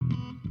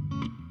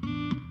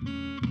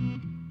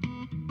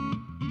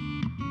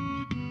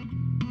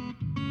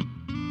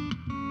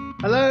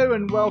Hello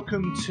and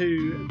welcome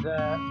to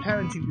the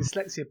Parenting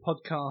Dyslexia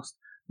podcast.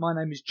 My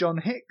name is John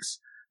Hicks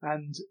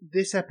and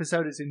this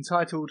episode is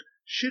entitled,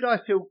 Should I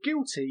Feel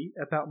Guilty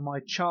About My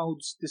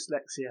Child's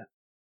Dyslexia?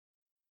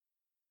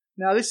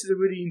 Now this is a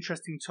really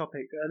interesting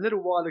topic. A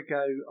little while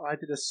ago I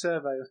did a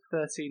survey of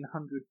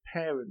 1,300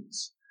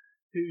 parents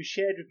who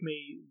shared with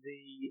me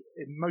the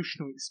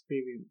emotional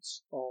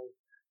experience of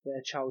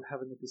their child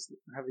having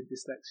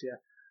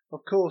dyslexia.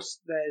 Of course,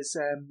 there's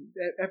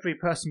every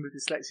person with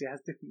dyslexia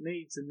has different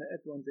needs, and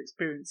everyone's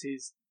experience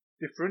is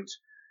different.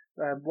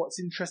 What's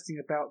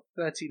interesting about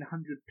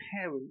 1,300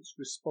 parents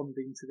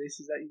responding to this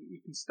is that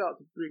you can start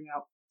to bring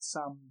out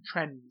some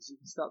trends. You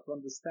can start to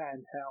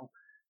understand how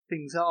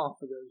things are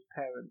for those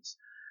parents.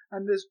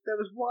 And there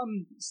was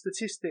one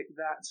statistic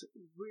that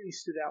really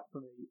stood out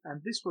for me,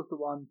 and this was the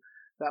one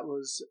that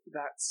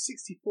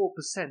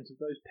 64% of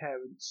those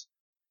parents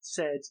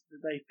said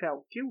that they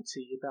felt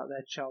guilty about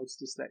their child's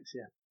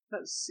dyslexia.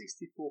 That's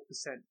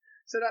 64%.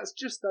 So that's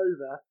just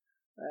over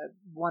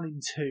 1 in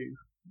 2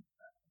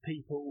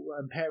 people,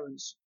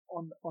 parents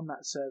on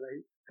that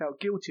survey felt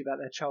guilty about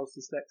their child's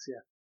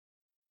dyslexia.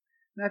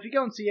 Now, if you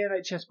go onto the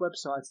NHS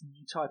website and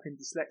you type in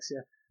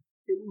dyslexia,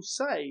 it will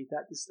say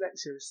that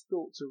dyslexia is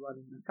thought to run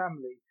in the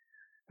family.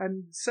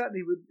 And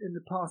certainly in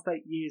the past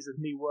 8 years of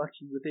me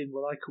working within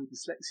what I call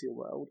dyslexia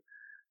world,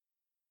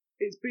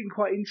 it's been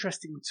quite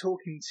interesting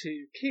talking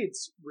to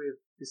kids with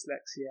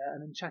dyslexia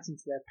and then chatting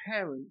to their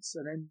parents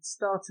and then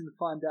starting to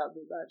find out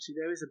that actually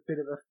there is a bit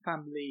of a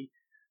family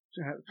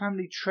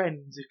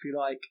trend, if you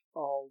like,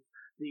 of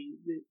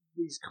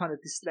these kind of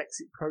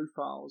dyslexic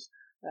profiles.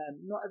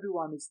 Not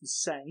everyone is the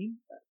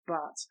same,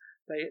 but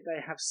they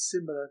have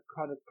similar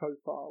kind of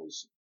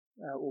profiles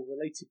or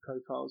related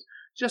profiles.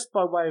 Just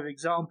by way of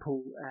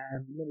example,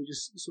 let me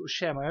just sort of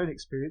share my own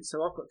experience.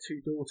 So I've got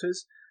 2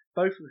 daughters,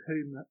 both of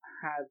whom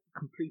have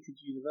completed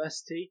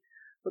university,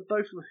 but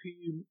both of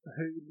whom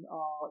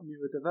are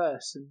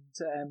neurodiverse.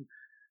 And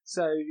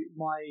so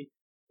my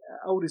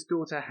oldest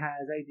daughter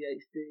has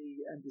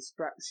ADHD and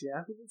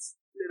dyspraxia, with a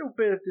little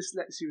bit of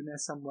dyslexia in there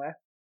somewhere.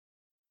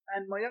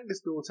 And my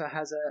youngest daughter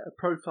has a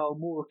profile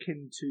more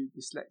akin to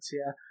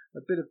dyslexia,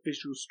 a bit of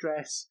visual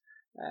stress,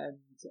 and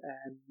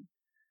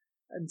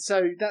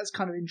so that's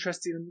kind of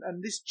interesting.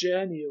 And this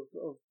journey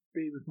of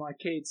being with my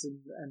kids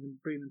and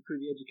bringing them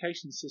through the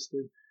education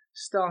system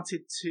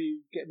started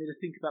to get me to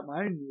think about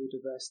my own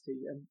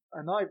neurodiversity.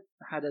 And I've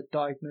had a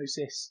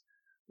diagnosis,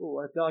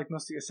 or a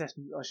diagnostic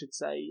assessment, I should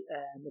say,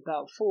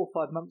 about 4 or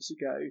 5 months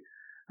ago.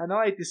 And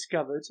I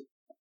discovered,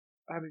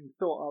 having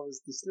thought I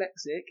was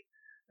dyslexic,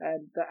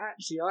 that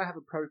actually I have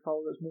a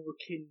profile that's more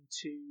akin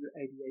to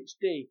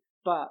ADHD,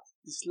 but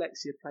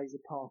dyslexia plays a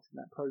part in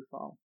that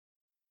profile.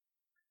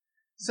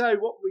 So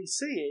what we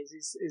see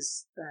is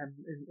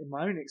in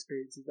my own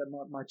experience, is that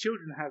my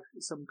children have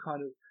some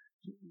kind of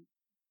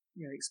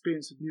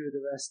experience of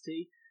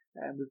neurodiversity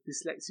with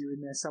dyslexia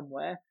in there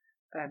somewhere.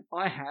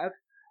 I have,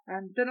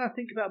 and then I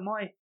think about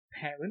my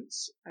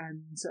parents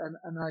and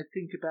I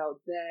think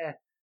about their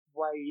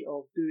way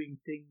of doing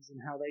things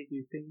and how they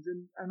do things,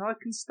 and I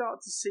can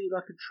start to see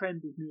like a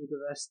trend of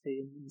neurodiversity,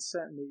 and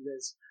certainly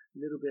there's a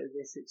little bit of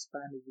this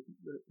expanded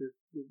with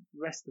the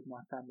rest of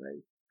my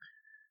family.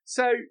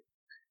 So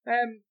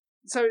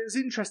it was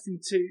interesting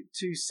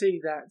to see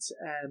that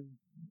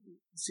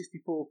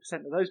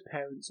 64% of those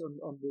parents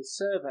on the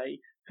survey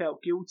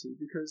felt guilty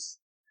because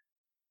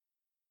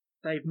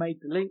they've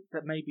made the link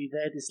that maybe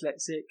they're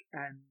dyslexic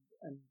and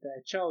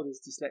their child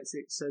is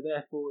dyslexic, so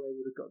therefore they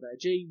would have got their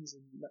genes,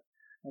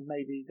 and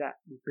maybe that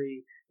would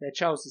be their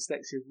child's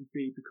dyslexia would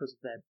be because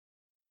of them.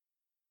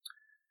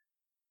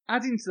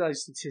 Adding to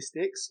those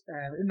statistics,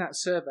 in that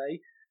survey,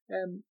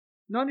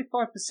 95%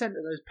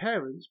 of those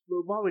parents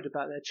were worried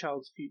about their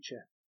child's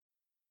future.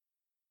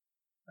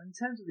 In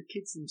terms of the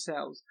kids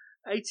themselves,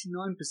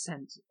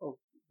 89% of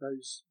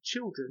those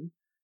children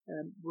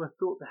were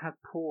thought to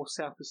have poor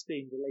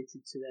self-esteem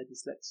related to their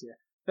dyslexia.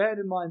 Bear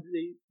in mind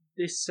that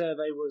this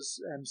survey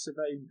was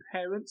surveying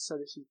parents, so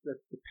this is the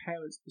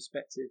parents'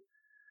 perspective.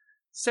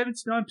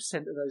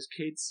 79% of those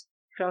kids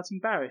felt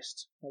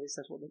embarrassed. At least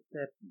that's what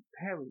their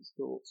parents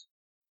thought.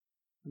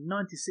 And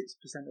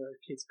 96% of those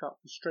kids felt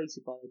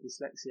frustrated by their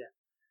dyslexia.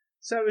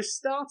 So we're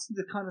starting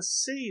to kind of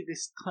see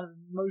this kind of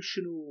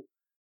emotional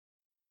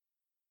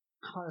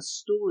kind of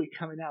story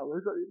coming out.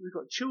 We've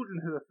got children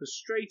who are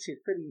frustrated,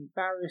 feeling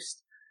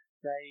embarrassed.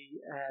 They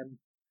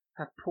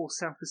have poor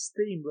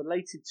self-esteem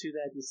related to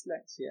their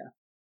dyslexia,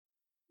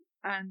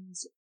 and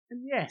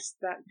yes,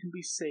 that can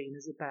be seen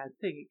as a bad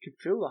thing. It could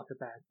feel like a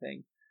bad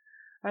thing,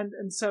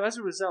 and so as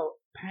a result,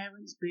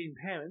 parents, being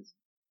parents,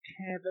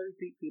 care very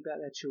deeply about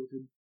their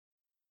children,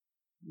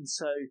 and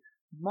so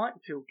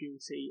might feel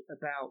guilty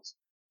about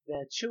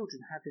their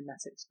children having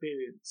that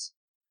experience.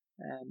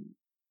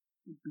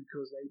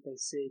 Because they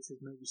see it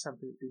as maybe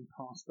something that's been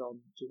passed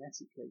on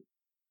genetically.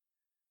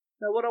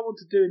 Now, what I want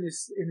to do in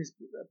this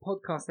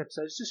podcast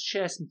episode is just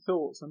share some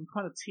thoughts. I'm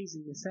kind of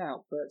teasing this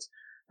out, but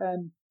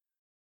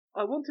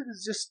I wanted to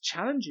just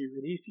challenge you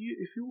really.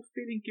 If you're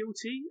feeling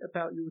guilty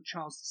about your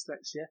child's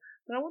dyslexia,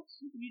 then I want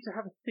you to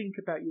have a think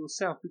about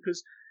yourself,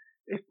 because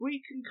if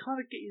we can kind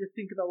of get you to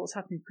think about what's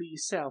happening for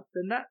yourself,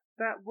 then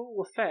that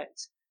will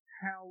affect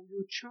how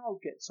your child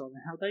gets on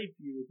and how they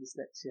view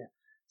dyslexia.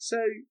 So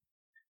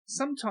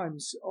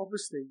sometimes,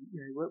 obviously,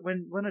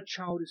 when a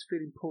child is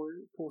feeling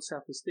poor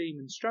self-esteem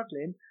and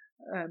struggling,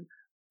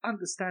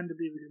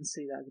 understandably we're going to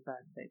see that as a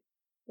bad thing.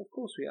 Of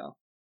course we are.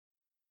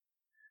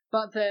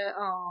 But there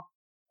are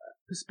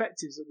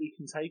perspectives that we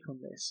can take on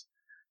this.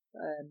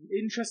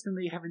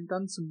 Interestingly, having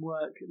done some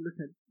work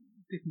looking at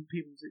different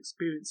people's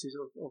experiences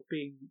of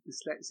being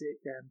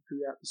dyslexic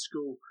throughout the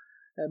school,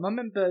 I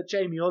remember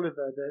Jamie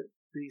Oliver,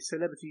 the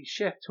celebrity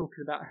chef,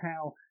 talking about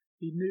how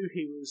he knew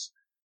he was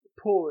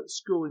poor at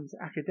school and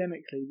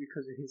academically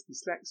because of his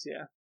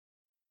dyslexia,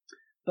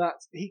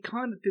 but he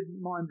kind of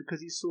didn't mind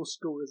because he saw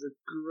school as a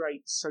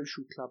great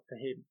social club for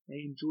him.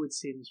 He enjoyed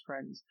seeing his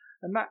friends,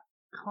 and that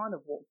kind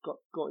of what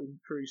got him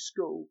through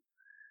school.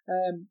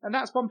 And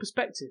that's one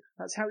perspective.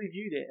 That's how he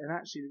viewed it. And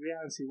actually, the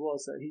reality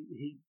was that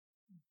he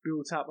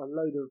built up a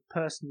load of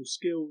personal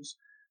skills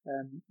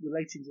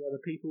relating to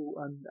other people,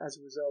 and as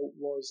a result,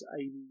 was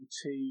able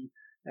to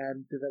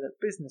develop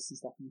business and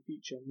stuff in the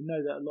future. And we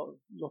know that a lot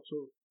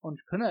of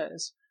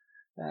entrepreneurs,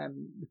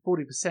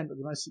 40% of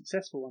the most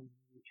successful ones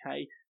in the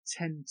UK,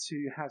 tend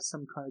to have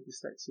some kind of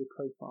dyslexia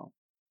profile.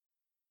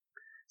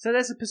 So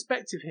there's a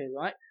perspective here,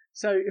 right?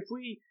 So if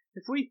we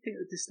think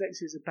that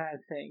dyslexia is a bad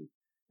thing,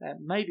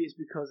 maybe it's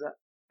because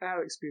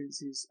our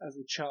experiences as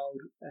a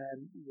child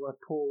were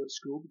poor at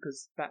school,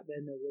 because back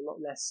then there was a lot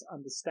less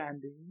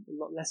understanding, a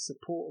lot less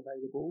support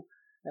available.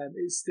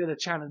 It's still a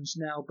challenge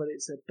now, but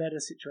it's a better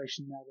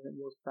situation now than it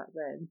was back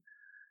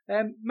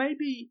then.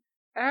 Maybe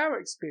our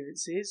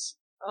experiences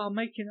are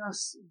making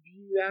us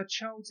view our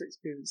child's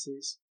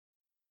experiences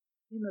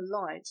in a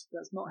light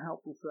that's not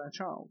helpful for our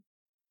child.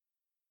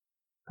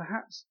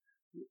 Perhaps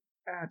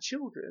our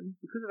children,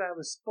 because of our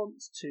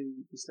response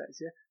to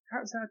dyslexia,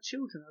 perhaps our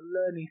children are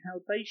learning how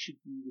they should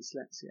view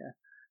dyslexia.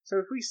 So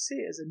if we see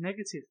it as a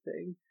negative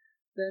thing,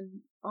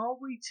 then are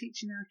we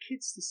teaching our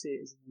kids to see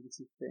it as a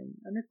negative thing?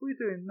 And if we're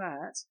doing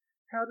that,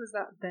 how does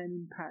that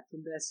then impact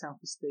on their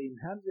self-esteem?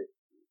 How does it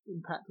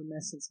impact on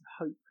their sense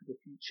of hope for the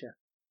future?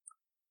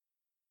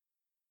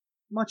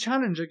 My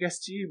challenge, I guess,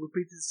 to you would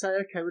be to say,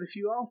 okay, well, if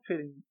you are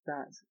feeling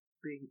that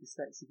being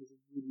dyslexic is a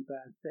really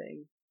bad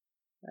thing,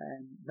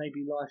 and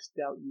maybe life's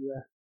dealt you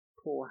a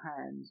poor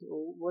hand,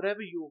 or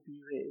whatever your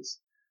view is,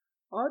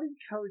 I'd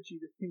encourage you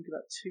to think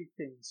about two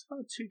things,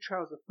 kind of two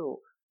trails of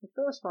thought. The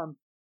first one,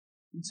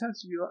 in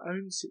terms of your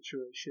own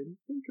situation,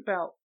 think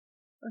about,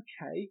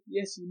 okay,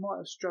 yes, you might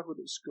have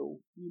struggled at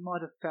school. You might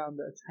have found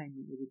that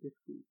attainment was a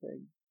difficult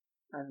thing.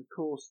 And of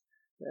course,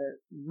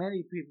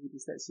 many people with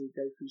dyslexia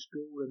go through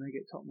school and they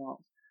get top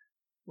marks,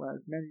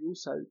 whereas many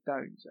also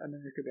don't. And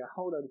then there could be a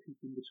whole load of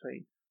people in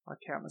between. I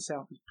count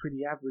myself as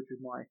pretty average with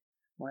my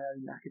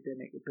own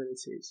academic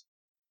abilities.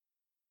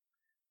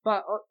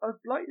 But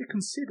I'd like you to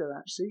consider,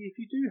 actually, if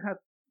you do have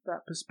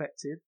that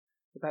perspective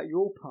about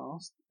your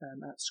past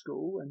at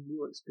school and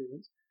your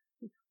experience,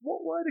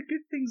 what were the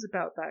good things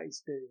about that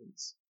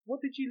experience?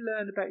 What did you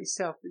learn about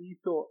yourself that you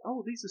thought,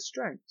 oh, these are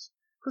strengths?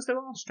 Because there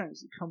are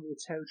strengths that come with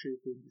the territory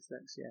of being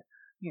dyslexia.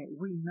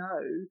 We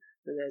know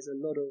that there's a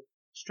lot of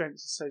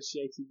strengths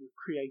associated with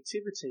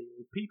creativity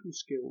or people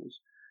skills,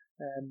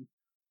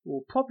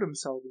 or problem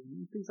solving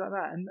and things like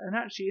that. And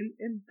actually,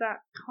 in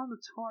that kind of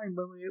time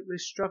when we're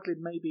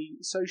struggling, maybe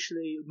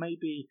socially,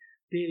 maybe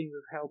dealing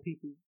with how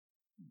people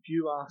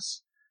view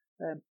us,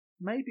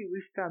 maybe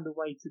we've found a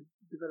way to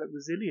develop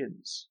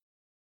resilience.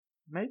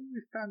 Maybe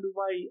we've found a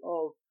way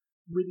of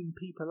winning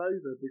people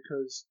over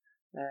because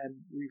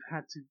we've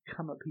had to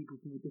come at people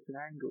from a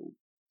different angle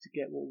to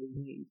get what we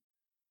need.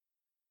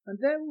 And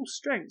they're all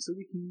strengths that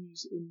we can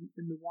use in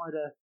the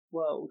wider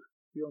world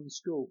beyond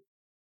school.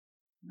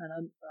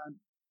 And I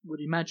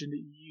would imagine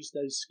that you use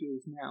those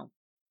skills now.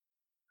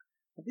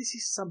 And this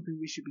is something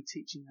we should be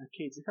teaching our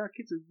kids. If our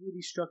kids are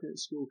really struggling at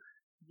school,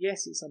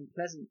 yes, it's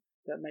unpleasant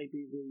that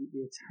maybe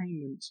the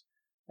attainment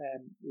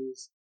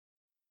is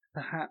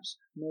perhaps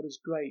not as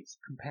great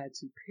compared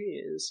to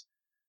peers,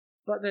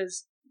 but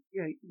there's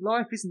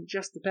life isn't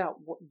just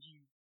about what you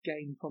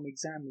gain from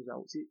exam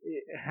results.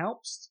 It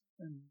helps,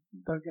 and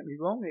don't get me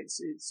wrong,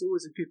 it's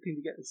always a good thing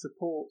to get the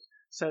support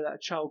so that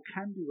a child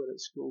can do well at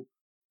school.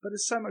 But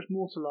there's so much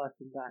more to life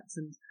than that.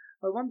 And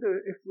I wonder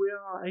if we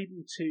are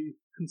able to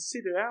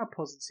consider our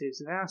positives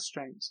and our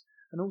strengths,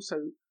 and also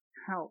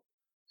how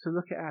to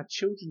look at our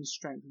children's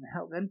strengths and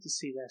help them to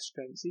see their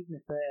strengths, even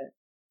if they're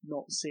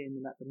not seeing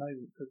them at the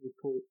moment because of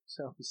poor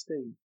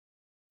self-esteem.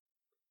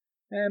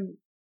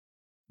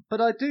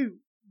 But I do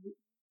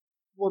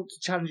want to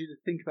challenge you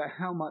to think about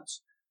how much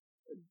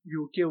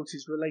your guilt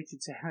is related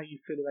to how you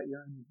feel about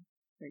your own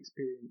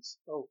experience.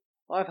 Oh,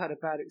 I've had a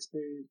bad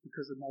experience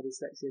because of my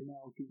dyslexia,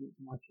 now I'll give it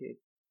to my kid.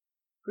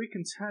 If we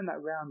can turn that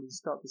around and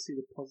start to see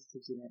the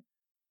positives in it,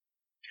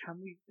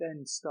 can we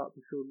then start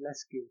to feel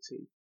less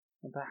guilty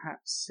and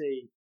perhaps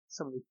see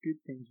some of the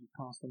good things we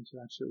passed on to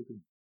our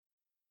children?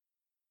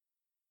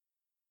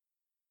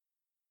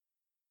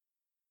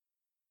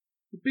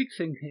 The big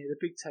thing here, the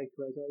big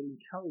takeaway is I would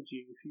encourage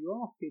you, if you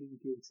are feeling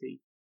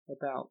guilty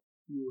about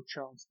your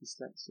child's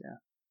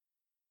dyslexia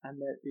and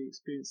the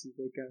experiences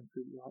they're going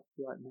through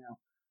right now,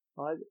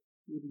 I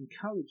would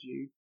encourage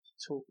you to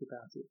talk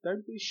about it.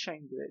 Don't be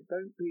ashamed of it.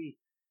 Don't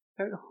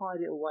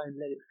hide it away and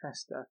let it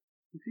fester.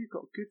 If you've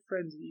got good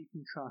friends that you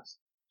can trust,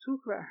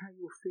 talk about how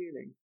you're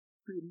feeling.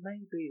 But it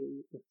may be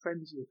that the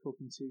friends you're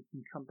talking to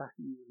can come back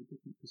at you with a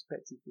different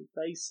perspective that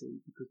they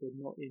see because they're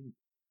not in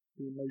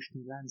the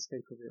emotional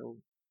landscape of it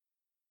all.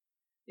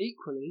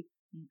 Equally,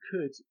 you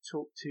could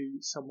talk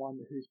to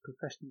someone who's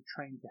professionally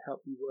trained to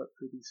help you work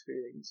through these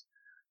feelings.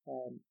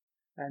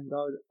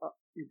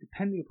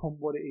 Depending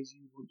upon what it is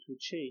you want to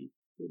achieve,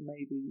 it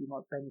may be you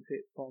might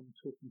benefit from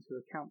talking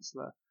to a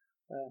counsellor,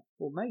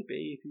 or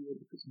maybe if you want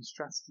to put some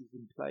strategies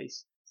in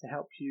place to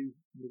help you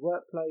in the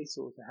workplace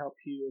or to help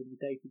you in the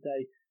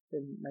day-to-day,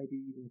 then maybe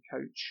even a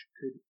coach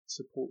could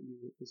support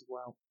you as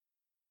well.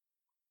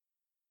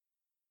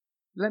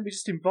 Let me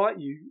just invite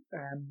you,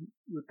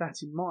 with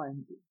that in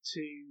mind,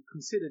 to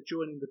consider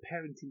joining the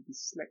Parenting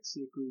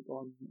Dyslexia group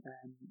on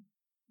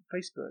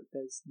Facebook.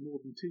 There's more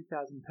than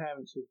 2,000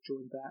 parents who have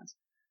joined that,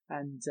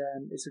 and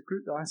it's a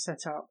group that I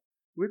set up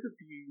with a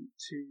view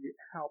to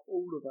help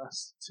all of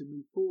us to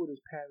move forward as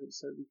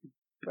parents so that we can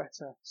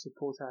better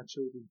support our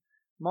children.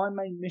 My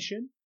main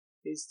mission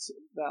is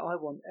that I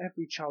want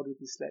every child with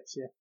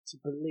dyslexia to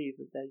believe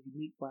that their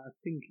unique way of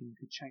thinking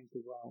could change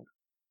the world.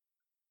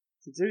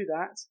 To do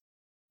that,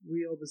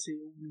 we obviously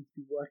all need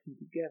to be working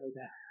together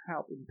to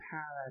help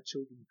empower our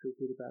children to feel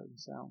good about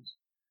themselves.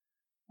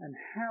 And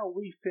how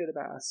we feel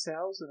about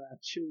ourselves and our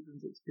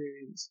children's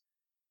experience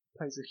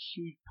plays a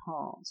huge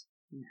part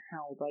in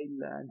how they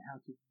learn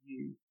how to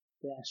view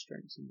their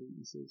strengths and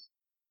weaknesses.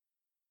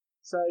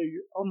 So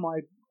on my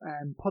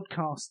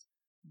podcast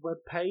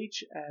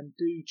webpage,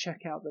 do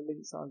check out the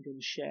links that I'm going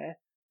to share.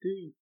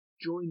 Do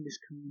join this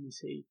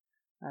community,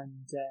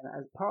 and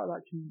as part of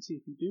that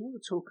community, if you do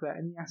want to talk about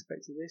any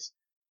aspects of this,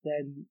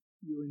 then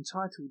you're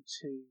entitled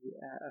to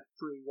a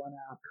free 1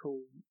 hour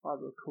call,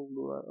 either a call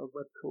or a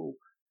web call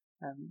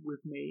with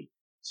me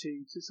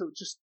to sort of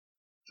just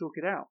talk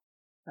it out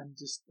and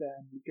just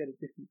get a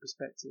different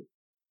perspective.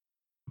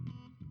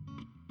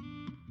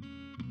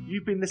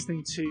 You've been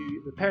listening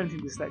to the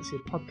Parenting Dyslexia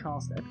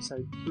podcast,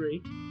 episode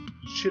 3.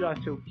 Should I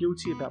feel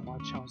guilty about my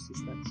child's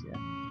dyslexia?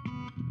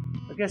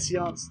 I guess the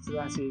answer to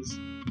that is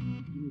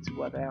you need to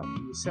work that out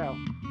for yourself.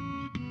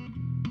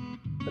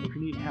 But if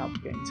you need help,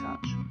 get in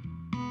touch.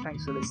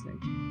 Thanks for listening.